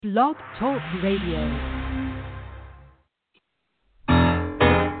Blog Talk Radio.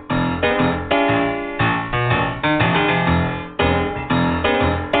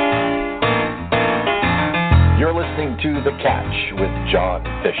 You're listening to The Catch with John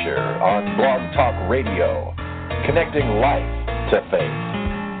Fisher on Blog Talk Radio, connecting life to faith.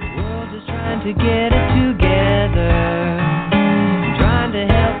 The world is trying to get it together, trying to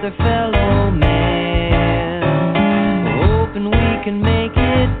help their fellow man, hoping we can make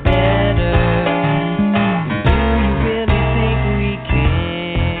it better. Do you really think we can?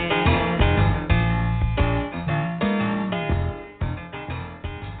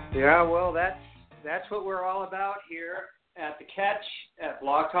 Yeah, well, that's what we're all about here at The Catch at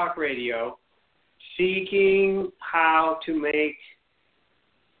Blog Talk Radio, seeking how to make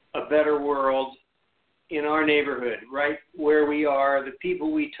a better world in our neighborhood, right where we are, the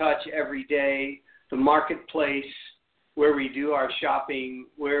people we touch every day, the marketplace, where we do our shopping,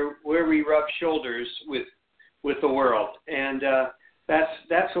 where we rub shoulders with the world. And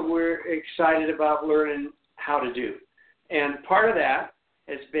that's what we're excited about learning how to do. And part of that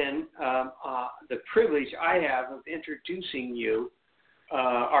has been the privilege I have of introducing you,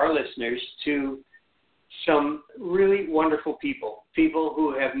 our listeners, to some really wonderful people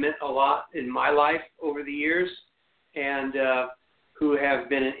who have meant a lot in my life over the years, and who have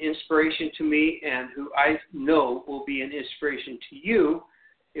been an inspiration to me, and who I know will be an inspiration to you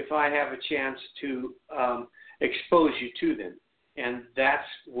if I have a chance to expose you to them. And that's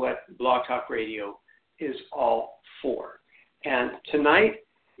what Blog Talk Radio is all for. And tonight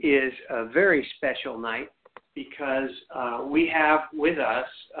is a very special night because we have with us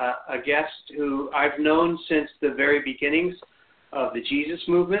a guest who I've known since the very beginnings of the Jesus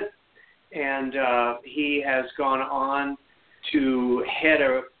movement, and he has gone on to head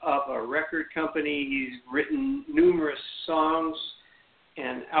up a record company. He's written numerous songs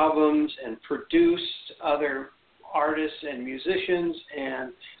and albums and produced other artists and musicians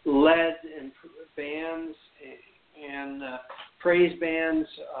and led in bands and praise bands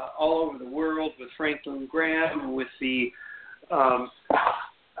all over the world with Franklin Graham, with the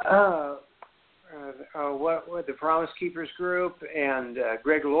the Promise Keepers group, and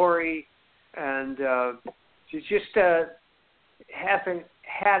Greg Laurie, and just having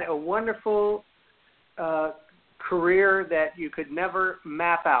had a wonderful career that you could never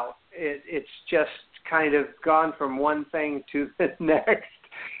map out. It's just kind of gone from one thing to the next,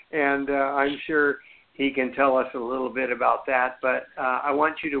 and I'm sure he can tell us a little bit about that. But I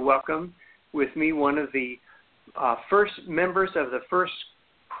want you to welcome with me one of the first members of the first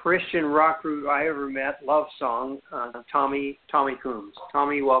Christian rock group I ever met, Love Song, Tommy Coomes.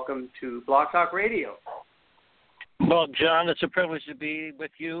 Tommy, welcome to Blog Talk Radio. Well, John, it's a privilege to be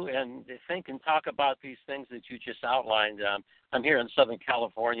with you and to think and talk about these things that you just outlined. I'm here in Southern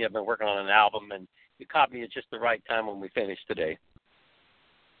California. I've been working on an album, and you caught me at just the right time when we finished today.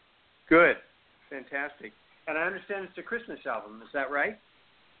 Good. Fantastic. And I understand it's a Christmas album. Is that right?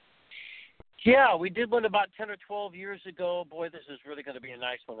 Yeah, we did one about 10 or 12 years ago. Boy, this is really going to be a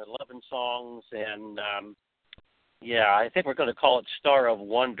nice one. 11 songs, and I think we're going to call it Star of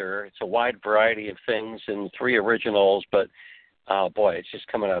Wonder. It's a wide variety of things and 3 originals, but boy, it's just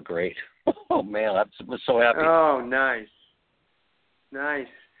coming out great. Oh, man, I'm so happy. Oh, nice. Nice.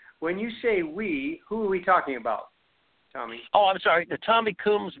 When you say we, who are we talking about, Tommy? Oh, I'm sorry. The Tommy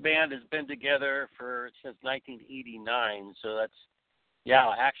Coomes Band has been together since 1989, so that's,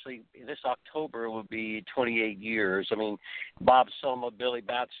 actually, this October will be 28 years. I mean, Bob Soma, Billy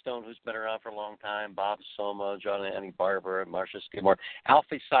Batstone, who's been around for a long time, Bob Soma, John and Annie Barber, and Marcia Skidmore,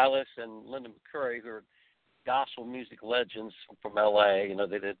 Alfie Silas, and Linda McCurry, who are gospel music legends from L.A. You know,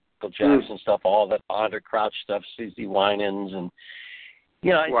 they did Bill Jackson stuff, all that Andre Crouch stuff, Susie Winans, and,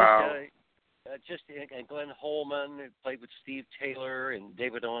 wow. And Glenn Holman, who played with Steve Taylor, and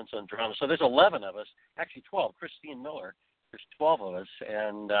David Owens on drums. So there's 11 of us, actually 12, Christine Miller. There's 12 of us,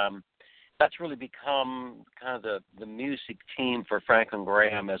 and that's really become kind of the music team for Franklin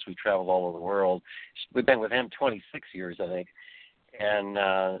Graham as we travel all over the world. We've been with him 26 years, I think, and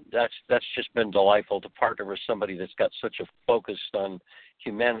that's just been delightful to partner with somebody that's got such a focus on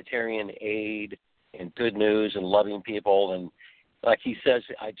humanitarian aid and good news and loving people. And like he says,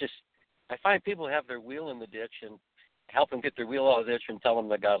 I find people have their wheel in the ditch and help them get their wheel out of the ditch and tell them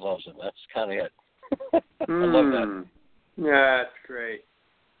that God loves them. That's kind of it. I love that. That's great.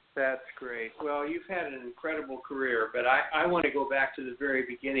 That's great. Well, you've had an incredible career, but I want to go back to the very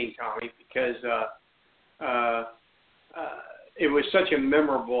beginning, Tommy, because it was such a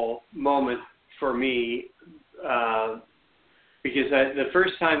memorable moment for me because the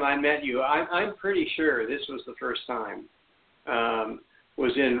first time I met you, I'm pretty sure this was the first time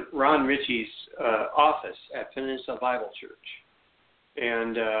was in Ron Ritchie's office at Peninsula Bible Church.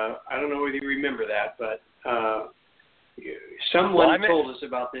 And I don't know whether you remember that, but someone told us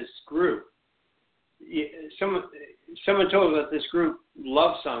about this group. Someone told us about this group,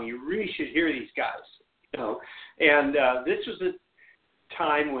 Love Song. You really should hear these guys. And this was a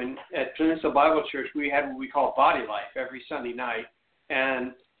time when at Peninsula Bible Church we had what we call Body Life every Sunday night,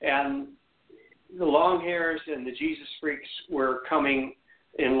 and the long hairs and the Jesus freaks were coming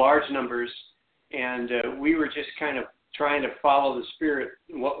in large numbers, and we were just kind of trying to follow the Spirit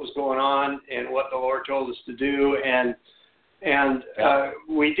and what was going on and what the Lord told us to do, and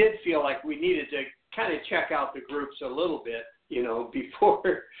we did feel like we needed to kind of check out the groups a little bit,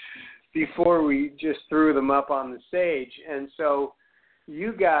 before we just threw them up on the stage. And so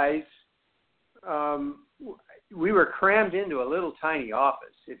you guys, we were crammed into a little tiny office,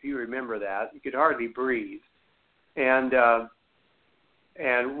 if you remember that. You could hardly breathe. And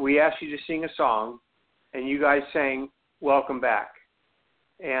we asked you to sing a song, and you guys sang Welcome Back.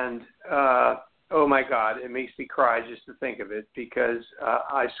 And, oh, my God, it makes me cry just to think of it, because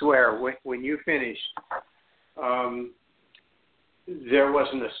I swear, when you finished, there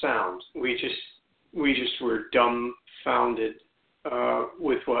wasn't a sound. We just were dumbfounded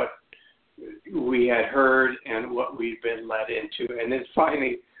with what we had heard and what we've been led into. And then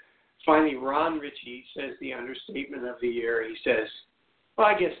finally, Ron Ritchie says the understatement of the year. He says, "Well,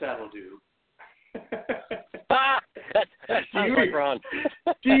 I guess that'll do." That sounds like Ron.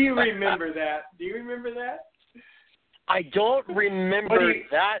 Do you remember that? I don't remember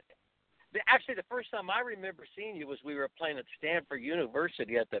that. Actually, the first time I remember seeing you was we were playing at Stanford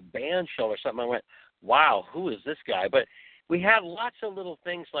University at the band show or something. I went, wow, who is this guy? But we had lots of little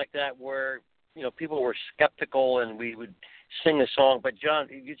things like that where, people were skeptical and we would sing a song. But, John,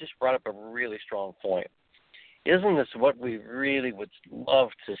 you just brought up a really strong point. Isn't this what we really would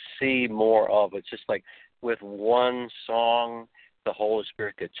love to see more of? It's just like with one song, the Holy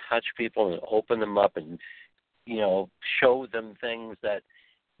Spirit could touch people and open them up and, show them things that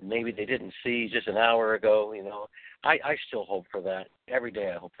maybe they didn't see just an hour ago. I still hope for that. Every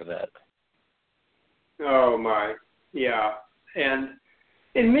day I hope for that. Oh, my. Yeah. And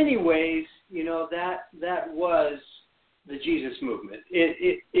in many ways, that was the Jesus movement.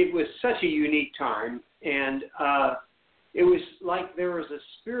 It was such a unique time, and it was like there was a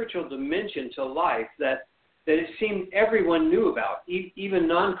spiritual dimension to life that it seemed everyone knew about, even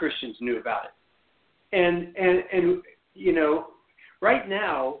non-Christians knew about it. And right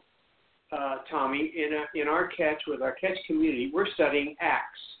now, Tommy, in our catch, with our catch community, we're studying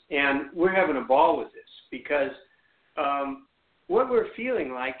Acts, and we're having a ball with this because what we're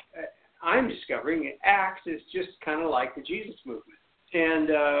feeling like, I'm discovering Acts is just kind of like the Jesus movement.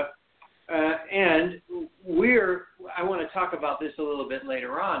 And I want to talk about this a little bit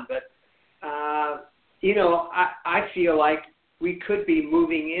later on, but, I feel like we could be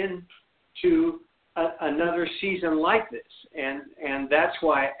moving into another season like this. And that's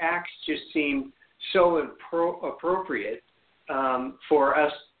why Acts just seemed so appropriate for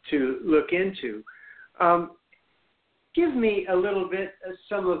us to look into. Give me a little bit of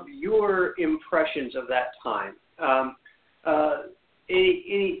some of your impressions of that time.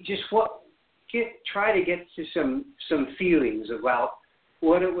 Try to get to some feelings about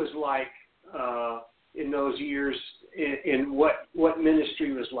what it was like in those years, in what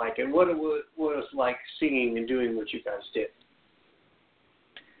ministry was like, and what it was like singing and doing what you guys did.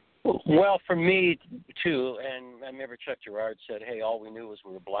 Well, for me, too, and I remember Chuck Girard said, hey, all we knew was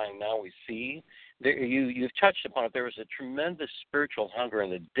we were blind, now we see. You've touched upon it. There was a tremendous spiritual hunger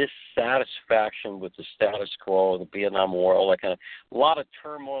and a dissatisfaction with the status quo, the Vietnam War, all that kind of, a lot of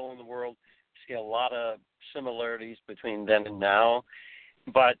turmoil in the world. See a lot of similarities between then and now.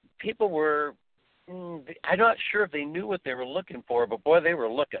 But people were, I'm not sure if they knew what they were looking for, but boy, they were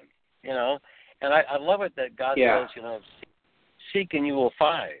looking, And I love it that God says, seek and you will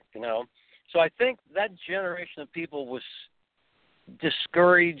find, So I think that generation of people was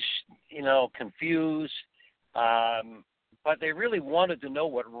discouraged, confused, but they really wanted to know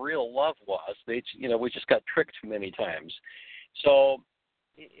what real love was. We just got tricked many times. So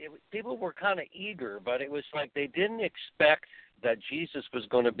people were kind of eager, but it was like they didn't expect that Jesus was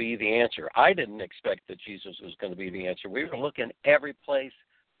going to be the answer. I didn't expect that Jesus was going to be the answer. We were looking every place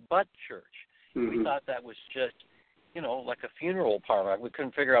but church. Mm-hmm. We thought that was just, like a funeral parlor. We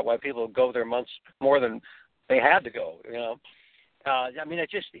couldn't figure out why people would go there months more than they had to go, it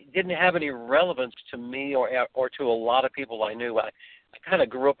just didn't have any relevance to me or to a lot of people I knew. I kind of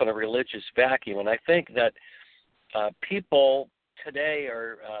grew up in a religious vacuum, and I think that people today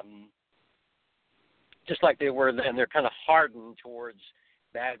are just like they were then. They're kind of hardened towards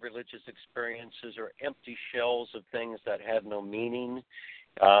bad religious experiences or empty shells of things that had no meaning.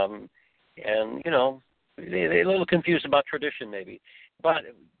 And, they're a little confused about tradition maybe. But,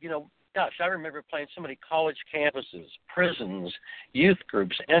 gosh, I remember playing so many college campuses, prisons, youth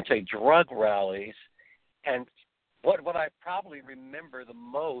groups, anti-drug rallies. And what I probably remember the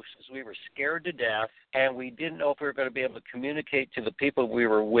most is we were scared to death, and we didn't know if we were going to be able to communicate to the people we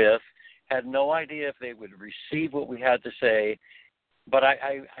were with, had no idea if they would receive what we had to say. But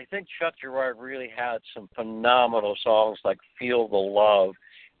I think Chuck Girard really had some phenomenal songs like Feel the Love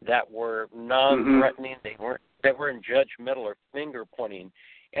that were non-threatening. Mm-hmm. They weren't judgmental or finger-pointing.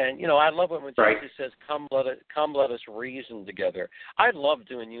 And, I love it when Jesus says, come let us reason together. I love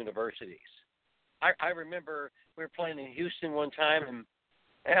doing universities. I remember we were playing in Houston one time, and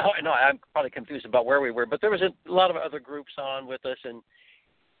I'm probably confused about where we were, but there was a lot of other groups on with us, and,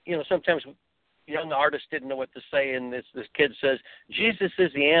 sometimes young artists didn't know what to say, and this kid says, Jesus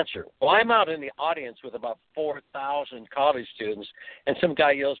is the answer. Well, I'm out in the audience with about 4,000 college students, and some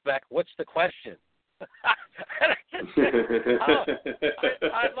guy yells back, what's the question? I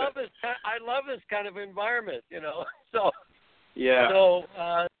love this. I love this kind of environment, So yeah. So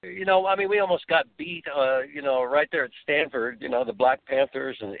we almost got beat, right there at Stanford. The Black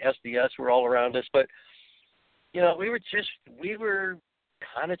Panthers and the SDS were all around us, but we were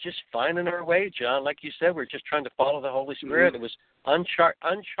kind of just finding our way, John. Like you said, we're just trying to follow the Holy Spirit. Mm-hmm. It was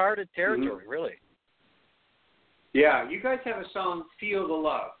uncharted territory, really. Yeah, you guys have a song, "Feel the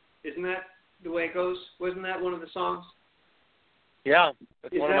Love." Isn't that the way it goes? Wasn't that one of the songs? Yeah,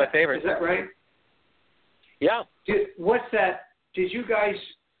 it's one of my favorites. Is that right? Yeah. What's that? Did you guys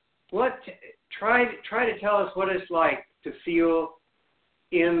try to tell us what it's like to feel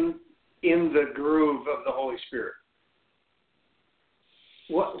in the groove of the Holy Spirit?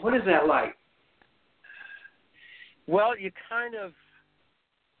 What is that like? Well, you're kind of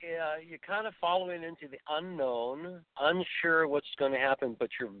following into the unknown, unsure what's going to happen, but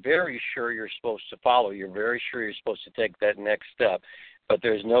you're very sure you're supposed to follow. You're very sure you're supposed to take that next step, but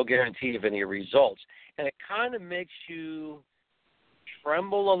there's no guarantee of any results. And it kind of makes you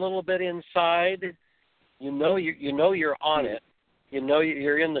tremble a little bit inside. You're on it.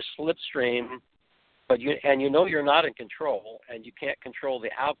 You're in the slipstream, but you're not in control, and you can't control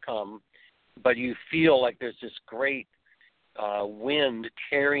the outcome, but you feel like there's this great wind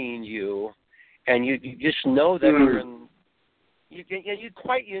carrying you, and you just know that you're in. You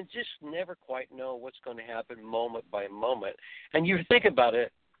just never quite know what's going to happen moment by moment, and you think about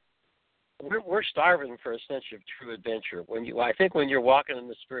it. We're starving for a sense of true adventure. I think when you're walking in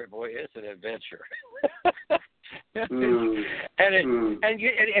the Spirit, boy, it's an adventure. It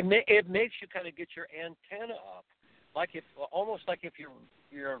makes you kind of get your antenna up, almost like if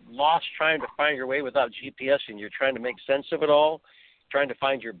you're lost trying to find your way without GPS and you're trying to make sense of it all, trying to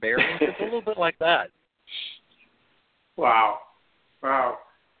find your bearings. It's a little bit like that. Wow.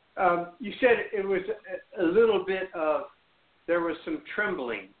 You said it was a little bit of, there was some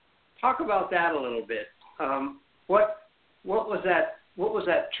trembling. Talk about that a little bit. What was that? What was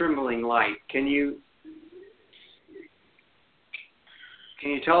that trembling like? Can you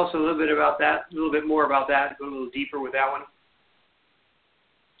tell us a little bit about that? A little bit more about that? Go a little deeper with that one.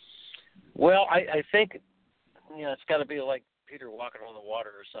 Well, I think it's got to be like Peter walking on the water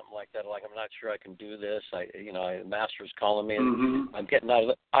or something like that. Like, I'm not sure I can do this. The master's calling me, and I'm getting out of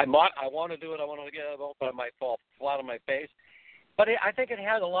it. I want to do it. I want to get out of it, but I might fall flat on my face. But I think it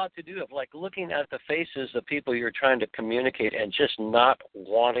had a lot to do with looking at the faces of people you're trying to communicate and just not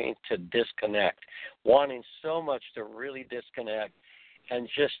wanting to disconnect, wanting so much to really disconnect, and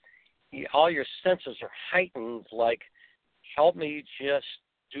just all your senses are heightened. Like, help me just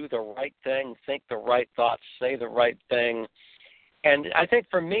do the right thing, think the right thoughts, say the right thing. And I think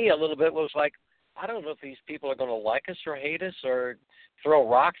for me a little bit was like, I don't know if these people are going to like us or hate us or throw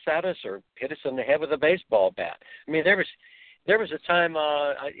rocks at us or hit us in the head with a baseball bat. I mean, there was a time,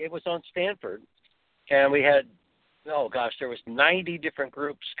 it was on Stanford, and we had, there was 90 different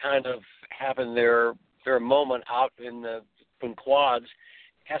groups kind of having their moment out in quads,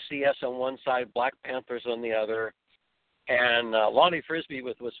 SES on one side, Black Panthers on the other, and Lonnie Frisbee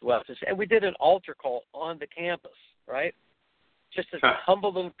was with us. And we did an altar call on the campus, right? Just a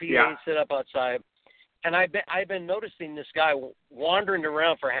humble little PA set up outside. And I've been noticing this guy wandering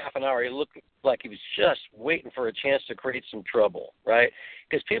around for half an hour. He looked like he was just waiting for a chance to create some trouble, right?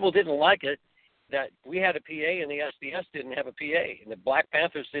 Because people didn't like it that we had a PA and the SDS didn't have a PA, and the Black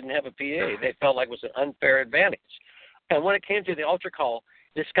Panthers didn't have a PA. They felt like it was an unfair advantage. And when it came to the altar call,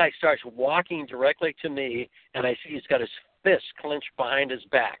 this guy starts walking directly to me, and I see he's got his fist clenched behind his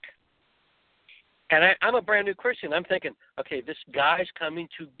back. And I'm a brand new Christian. I'm thinking, okay, this guy's coming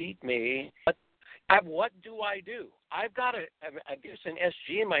to beat me. But what do I do? I've got I guess an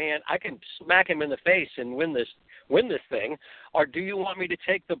SG in my hand. I can smack him in the face and win this thing. Or do you want me to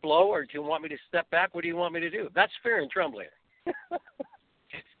take the blow, or do you want me to step back? What do you want me to do? That's fear and trembling.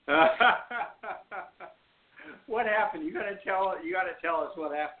 What happened? You got to tell us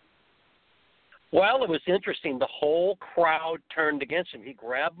what happened. Well, it was interesting. The whole crowd turned against him. He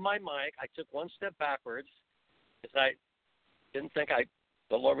grabbed my mic. I took one step backwards because I didn't think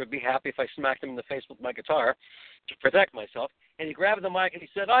the Lord would be happy if I smacked him in the face with my guitar to protect myself. And he grabbed the mic and he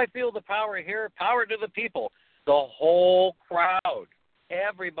said, "I feel the power here, power to the people." The whole crowd,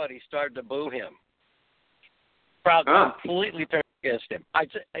 everybody started to boo him. Crowd completely turned against him.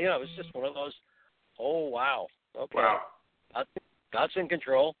 It was just one of those, oh, wow, okay. Wow. God's in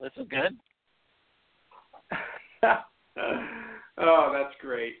control. This is good. Oh, that's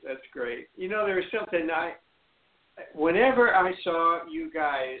great. That's great. You know, there was something whenever I saw you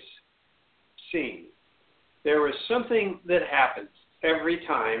guys sing, there was something that happens every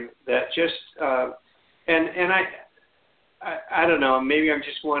time that just and I don't know, maybe I'm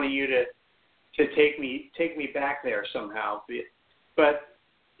just wanting you to take me back there somehow. But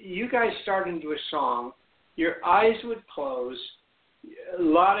you guys start into a song, your eyes would close. A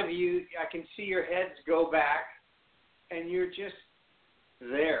lot of you, I can see your heads go back, and you're just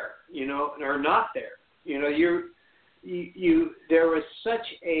there, or not there. There was such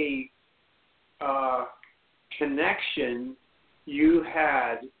a connection you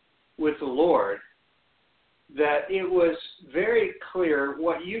had with the Lord that it was very clear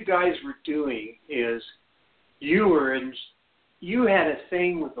what you guys were doing is you had a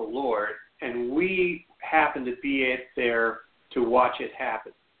thing with the Lord, and we happened to be there to watch it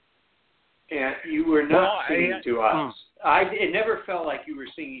happen. And you were not singing to us. It never felt like you were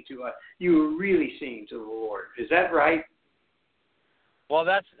singing to us. You were really singing to the Lord. Is that right? Well,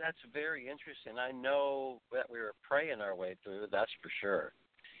 that's very interesting. I know that we were praying our way through. That's for sure.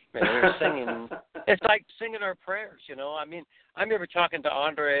 I mean, we were singing. It's like singing our prayers, I mean, I remember talking to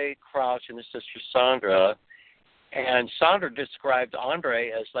Andre Crouch and his sister Sandra, and Sandra described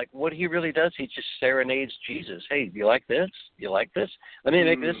Andre as like what he really does. He just serenades Jesus. Hey, do you like this? Do you like this? Let me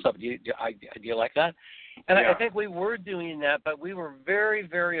make this up. Do you like that? And I think we were doing that, but we were very,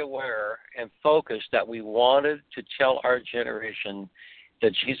 very aware and focused that we wanted to tell our generation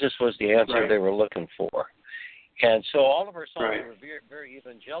that Jesus was the answer they were looking for. And so all of our songs were very, very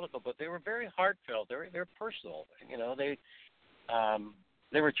evangelical, but they were very heartfelt. They were personal.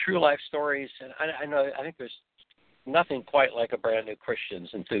 They were true life stories. And I think there's nothing quite like a brand new Christian's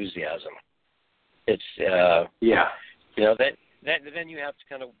enthusiasm. It's then you have to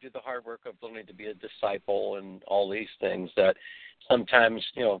kind of do the hard work of learning to be a disciple and all these things that sometimes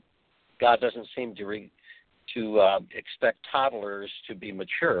God doesn't seem to expect toddlers to be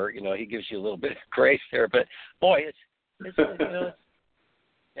mature. He gives you a little bit of grace there, but boy, it's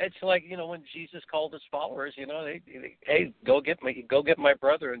it's like when Jesus called his followers, hey, go get my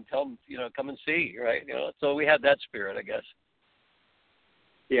brother and tell him, come and see, right? So we had that spirit, I guess.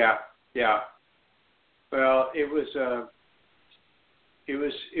 Yeah. Well, it was a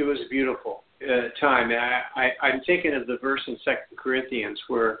beautiful time. I'm thinking of the verse in 2 Corinthians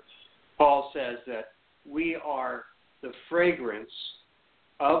where Paul says that we are the fragrance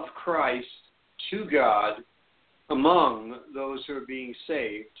of Christ to God among those who are being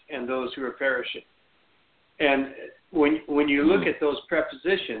saved and those who are perishing. And when you look at those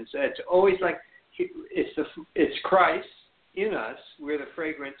prepositions, it's always like it's Christ in us. We're the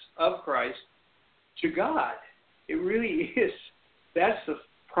fragrance of Christ to God. It really is. That's the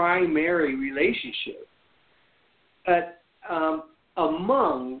primary relationship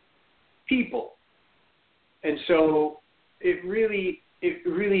among people. And so it really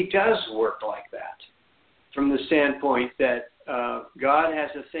does work like that from the standpoint that God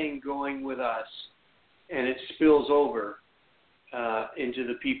has a thing going with us, and it spills over into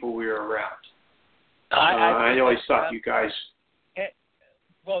the people we're around. I always thought you guys.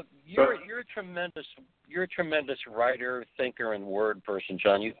 Well, you're a tremendous writer, thinker, and word person,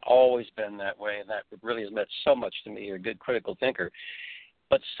 John. You've always been that way, and that really has meant so much to me. You're a good critical thinker.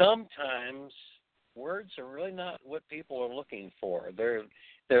 But sometimes words are really not what people are looking for.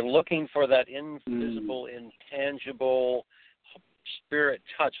 They're looking for that invisible, intangible spirit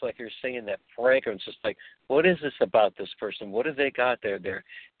touch, like you're saying, that fragrance. It's like, what is this about this person? What have they got there?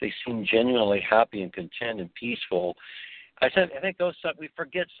 They seem genuinely happy and content and peaceful. I think we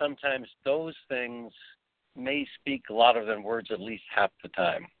forget sometimes those things may speak louder than words at least half the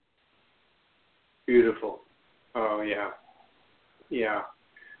time. Beautiful. Oh, yeah. Yeah.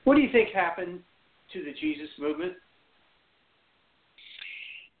 What do you think happened to the Jesus movement?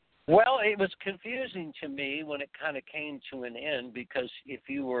 Well, it was confusing to me when it kind of came to an end, because if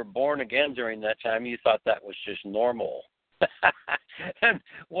you were born again during that time, you thought that was just normal. And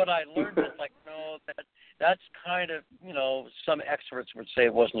what I learned is like, no, that's kind of, some experts would say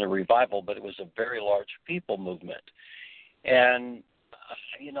it wasn't a revival, but it was a very large people movement. And,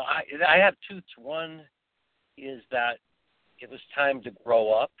 I have two. One is that it was time to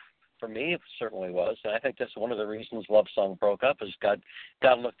grow up. For me, it certainly was. And I think that's one of the reasons Love Song broke up, is God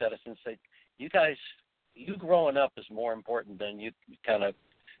looked at us and said, you guys, you growing up is more important than you kind of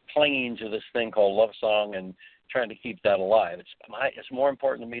clinging to this thing called Love Song and trying to keep that alive. It's more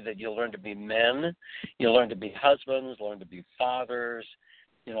important to me that you learn to be men, you learn to be husbands, learn to be fathers,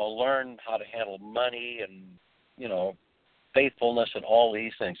 learn how to handle money and, faithfulness and all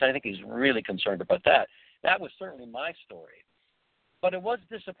these things. I think he's really concerned about that. That was certainly my story. But it was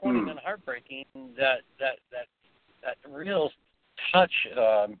disappointing and heartbreaking that real touch,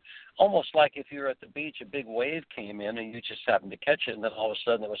 almost like if you were at the beach, a big wave came in and you just happened to catch it, and then all of a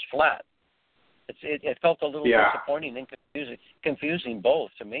sudden it was flat. It felt a little disappointing and confusing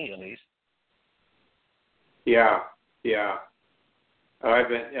both, to me at least. Yeah. Do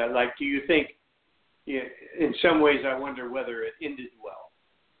you think, in some ways I wonder whether it ended well.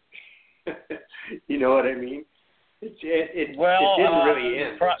 You know what I mean? It didn't really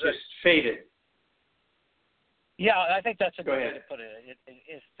end. It just faded. Yeah, I think that's a good way ahead. to put it.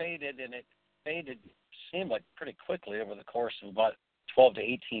 It faded, and it faded seemed like pretty quickly over the course of about 12 to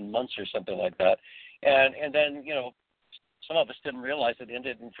 18 months or something like that. And then, some of us didn't realize it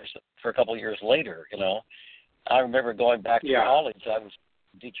ended for a couple of years later, I remember going back to college. I was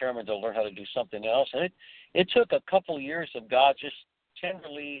determined to learn how to do something else. And it took a couple of years of God just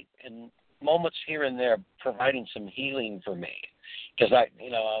tenderly, in moments here and there, providing some healing for me. Because I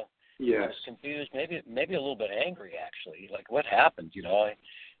was confused, maybe a little bit angry, actually. Like, what happened, you have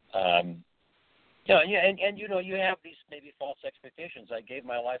these maybe false expectations. I gave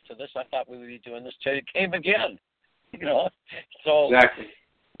my life to this. I thought we would be doing this till it came again, So exactly.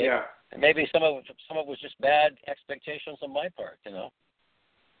 Yeah. Maybe some of it was just bad expectations on my part,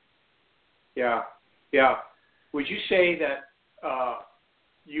 Yeah. Would you say that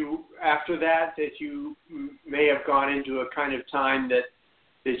you, after that you may have gone into a kind of time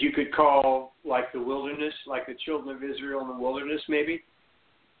that you could call like the wilderness, like the children of Israel in the wilderness, maybe?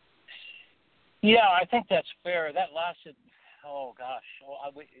 Yeah, I think that's fair. That lasted,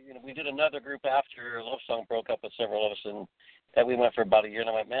 we did another group after Love Song broke up with several of us, and that we went for about a year, and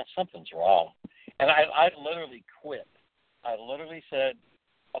I went, man, something's wrong. And I literally quit. I literally said,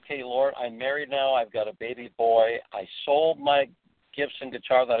 okay, Lord, I'm married now. I've got a baby boy. I sold my Gibson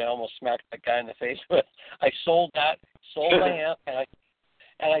guitar that I almost smacked that guy in the face with. I sold my amp, and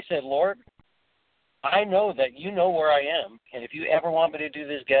I said, Lord, I know that you know where I am, and if you ever want me to do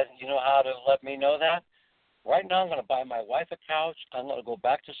this, you know how to let me know that. Right now I'm going to buy my wife a couch. I'm going to go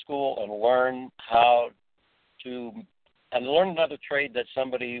back to school and learn learn another trade that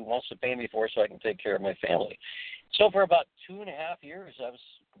somebody wants to pay me for so I can take care of my family. So for about 2.5 years, I was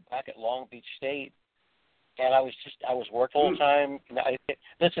back at Long Beach State, and I was working full time.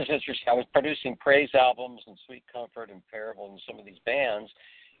 This is interesting. I was producing praise albums and Sweet Comfort and Parable and some of these bands,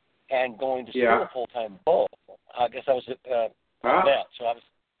 and going to school full time both. I guess I was at that.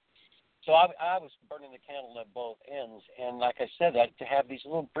 So I was burning the candle at both ends. And like I said, to have these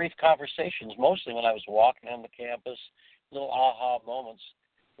little brief conversations, mostly when I was walking on the campus, little aha moments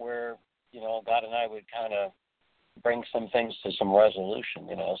where, God and I would kind of bring some things to some resolution,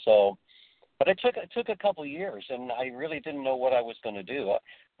 So, but it took a couple of years, and I really didn't know what I was going to do.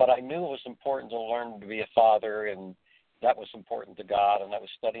 But I knew it was important to learn to be a father, and that was important to God. And I was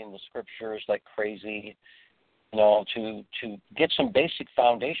studying the scriptures like crazy, to get some basic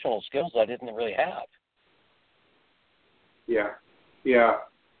foundational skills I didn't really have. Yeah.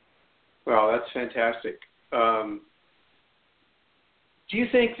 Well, that's fantastic. Do you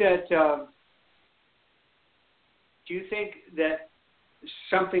think that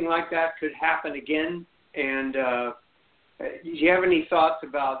something like that could happen again? And do you have any thoughts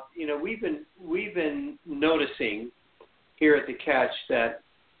about? We've been noticing here at the Catch that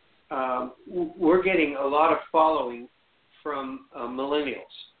we're getting a lot of following from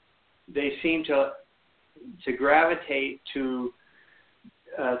millennials. They seem to gravitate to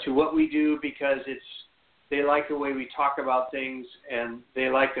what we do because they like the way we talk about things, and they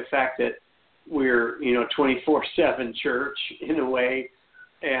like the fact that we're 24/7 church in a way,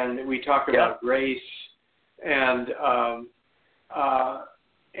 and we talk about grace, and that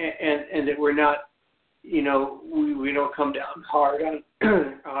we're not, we don't come down hard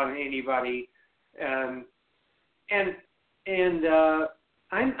on anybody, I'm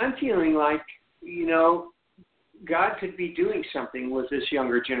feeling like, you know, God could be doing something with this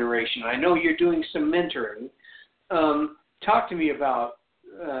younger generation. I know you're doing some mentoring. Talk to me about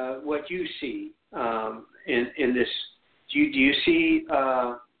what you see in this. Do you see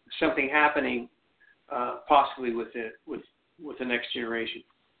something happening possibly with the next generation?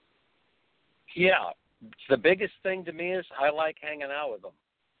 Yeah, the biggest thing to me is I like hanging out with them,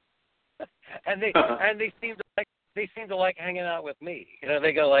 and they seem to like hanging out with me. You know,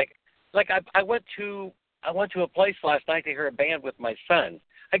 they go like I went to a place last night to hear a band with my son.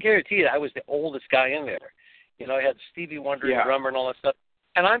 I guarantee you, I was the oldest guy in there. You know, I had Stevie Wonder, drummer, and all that stuff,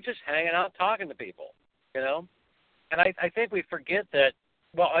 and I'm just hanging out talking to people. You know, and I think we forget that.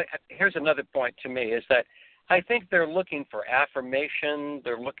 Well, here's another point to me is that I think they're looking for affirmation.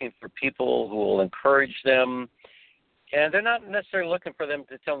 They're looking for people who will encourage them, and they're not necessarily looking for them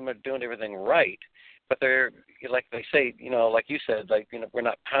to tell them they're doing everything right. But they're, like they say, you know, like you said, like, you know, we're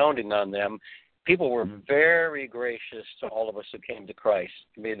not pounding on them. People were very gracious to all of us who came to Christ.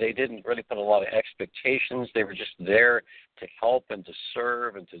 I mean, they didn't really put a lot of expectations. They were just there to help and to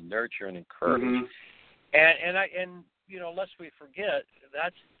serve and to nurture and encourage. Mm-hmm. And you know, lest we forget,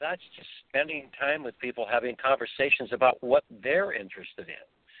 that's just spending time with people, having conversations about what they're interested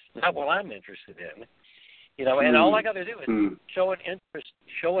in, not what I'm interested in. You know, and all I got to do is show an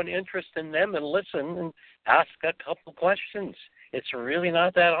interest in them and listen and ask a couple questions. It's really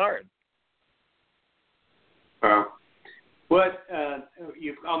not that hard.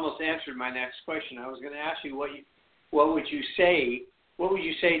 You've almost answered my next question. I was going to ask you what would you say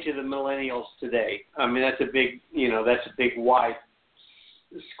to the millennials today? I mean, that's a big wide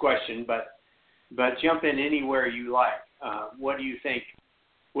question, but jump in anywhere you like. What do you think?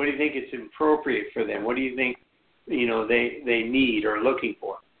 What do you think it's appropriate for them? What do you think, you know, they need or looking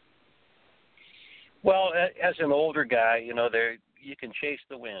for? Well, as an older guy, you know, you can chase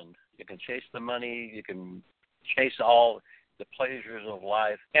the wind, you can chase the money, you can chase all the pleasures of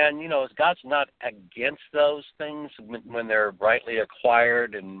life, and you know, God's not against those things when they're rightly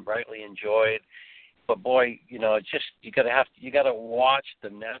acquired and rightly enjoyed. But boy, you know, it's just you got to watch the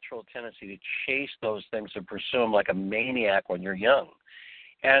natural tendency to chase those things and pursue them like a maniac when you're young.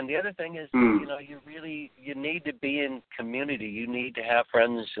 And the other thing is, you know, you need to be in community. You need to have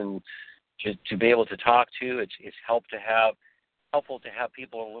friends and to be able to talk to. It's helpful to have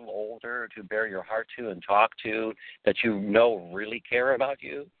people a little older to bear your heart to and talk to that you know really care about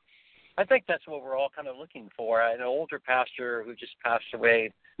you. I think that's what we're all kind of looking for. An older pastor who just passed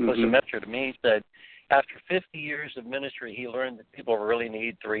away was a mentor to me. Said after 50 years of ministry, he learned that people really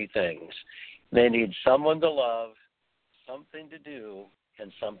need three things. They need someone to love, something to do,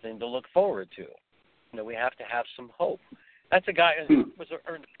 and something to look forward to. You know, we have to have some hope. That's a guy who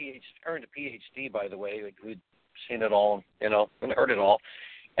earned a PhD, by the way, who'd seen it all, you know, and heard it all.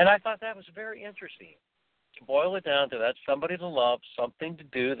 And I thought that was very interesting. To boil it down to that, somebody to love, something to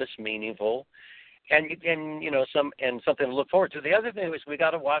do that's meaningful, and you know, something to look forward to. The other thing is we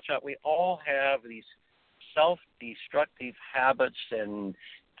got to watch out. We all have these self-destructive habits and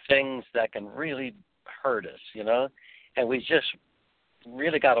things that can really hurt us, you know, and we just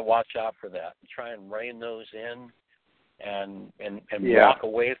really got to watch out for that and try and rein those in and walk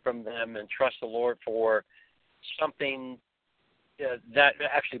away from them and trust the Lord for something that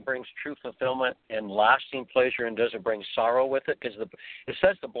actually brings true fulfillment and lasting pleasure and doesn't bring sorrow with it, because it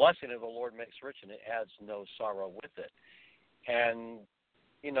says the blessing of the Lord makes rich and it adds no sorrow with it. And,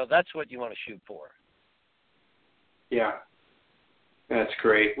 you know, that's what you want to shoot for. Yeah, that's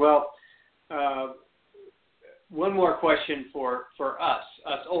great. Well, one more question for us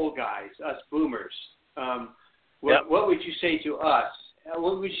old guys, us boomers. What would you say to us?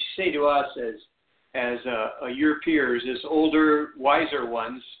 What would you say to us as your peers, as older, wiser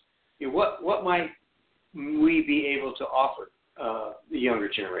ones? You know, what might we be able to offer the younger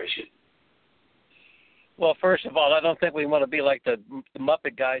generation? Well, first of all, I don't think we want to be like the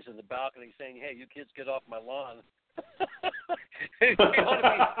Muppet guys in the balcony saying, "Hey, you kids, get off my lawn."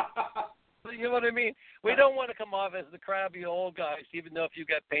 You know what I mean? We don't want to come off as the crabby old guys, even though if you've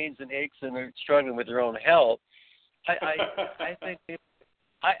got pains and aches and are struggling with your own health. I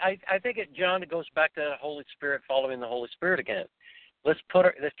think John, it goes back to the Holy Spirit, following the Holy Spirit again. Let's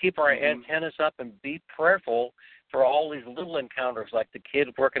keep our antennas up and be prayerful for all these little encounters, like the kid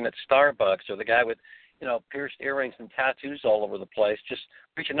working at Starbucks or the guy with, you know, pierced earrings and tattoos all over the place. Just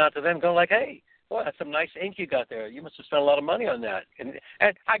reaching out to them, going like, "Hey, boy, that's some nice ink you got there. You must have spent a lot of money on that." And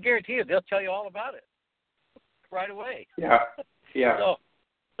I guarantee you, they'll tell you all about it right away. Yeah.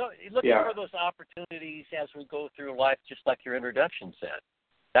 So looking for those opportunities as we go through life, just like your introduction said.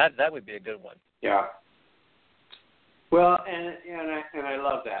 That would be a good one. Yeah. Well, and I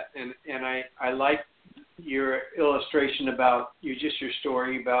love that, and I like your illustration about your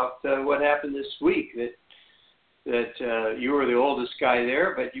story about what happened this week, that you were the oldest guy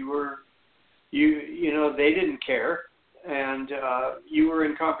there, but you know they didn't care, and you were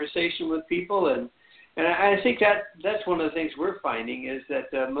in conversation with people, and I think that's one of the things we're finding is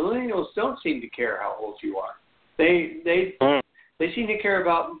that millennials don't seem to care how old you are. They seem to care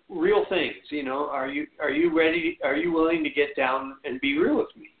about real things. You know, are you ready? Are you willing to get down and be real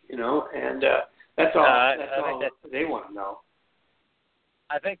with me? You know, and that's all. That's all they want to know.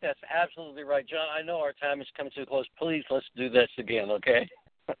 I think that's absolutely right, John. I know our time is coming too close. Please, let's do this again, okay?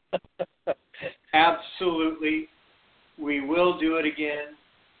 Absolutely, we will do it again,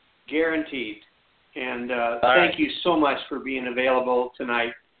 guaranteed. And thank you so much for being available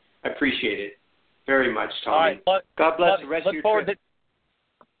tonight. I appreciate it very much, Tommy. All right, God bless the rest of your trip.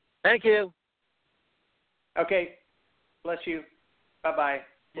 Thank you. Okay. Bless you. Bye-bye.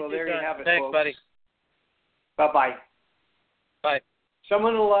 Well, there you have it, Thanks, folks. buddy. Bye-bye. Bye.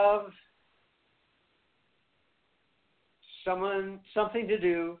 Someone to love, something to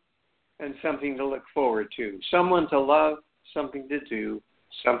do, and something to look forward to. Someone to love, something to do,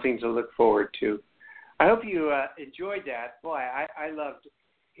 something to look forward to. I hope you enjoyed that. Boy, I loved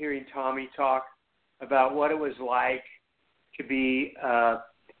hearing Tommy talk about what it was like to be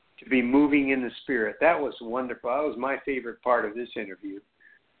moving in the Spirit. That was wonderful. That was my favorite part of this interview.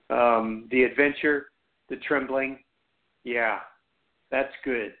 The adventure, the trembling. Yeah, that's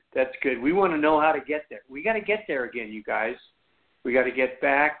good. That's good. We want to know how to get there. We got to get there again, you guys. We got to get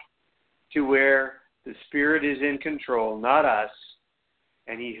back to where the Spirit is in control, not us,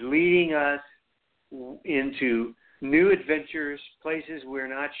 and He's leading us into new adventures, places we're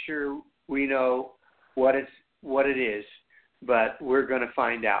not sure we know what it is, but we're going to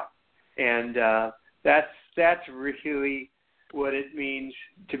find out. And that's really what it means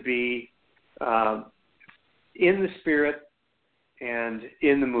to be in the Spirit and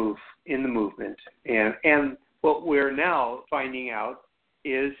in the movement. And what we're now finding out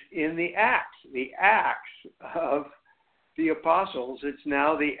is in the acts of the apostles. It's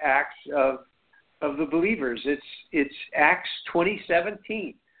now the acts of the believers. It's Acts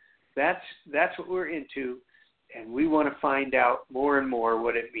 20:17. That's what we're into, and we want to find out more and more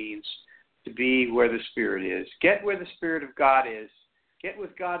what it means to be where the Spirit is. Get where the Spirit of God is. Get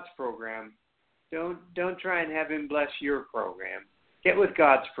with God's program. Don't try and have Him bless your program. Get with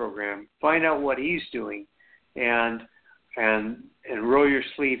God's program. Find out what He's doing, and roll your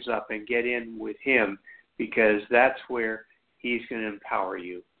sleeves up and get in with Him, because that's where He's going to empower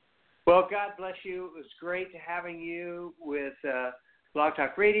you. Well, God bless you. It was great having you with Blog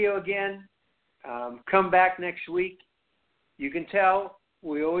Talk Radio again. Come back next week. You can tell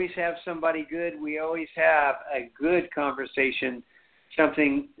we always have somebody good. We always have a good conversation,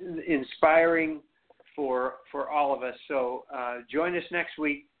 something inspiring for all of us. So join us next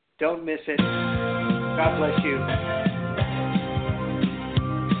week. Don't miss it. God bless you.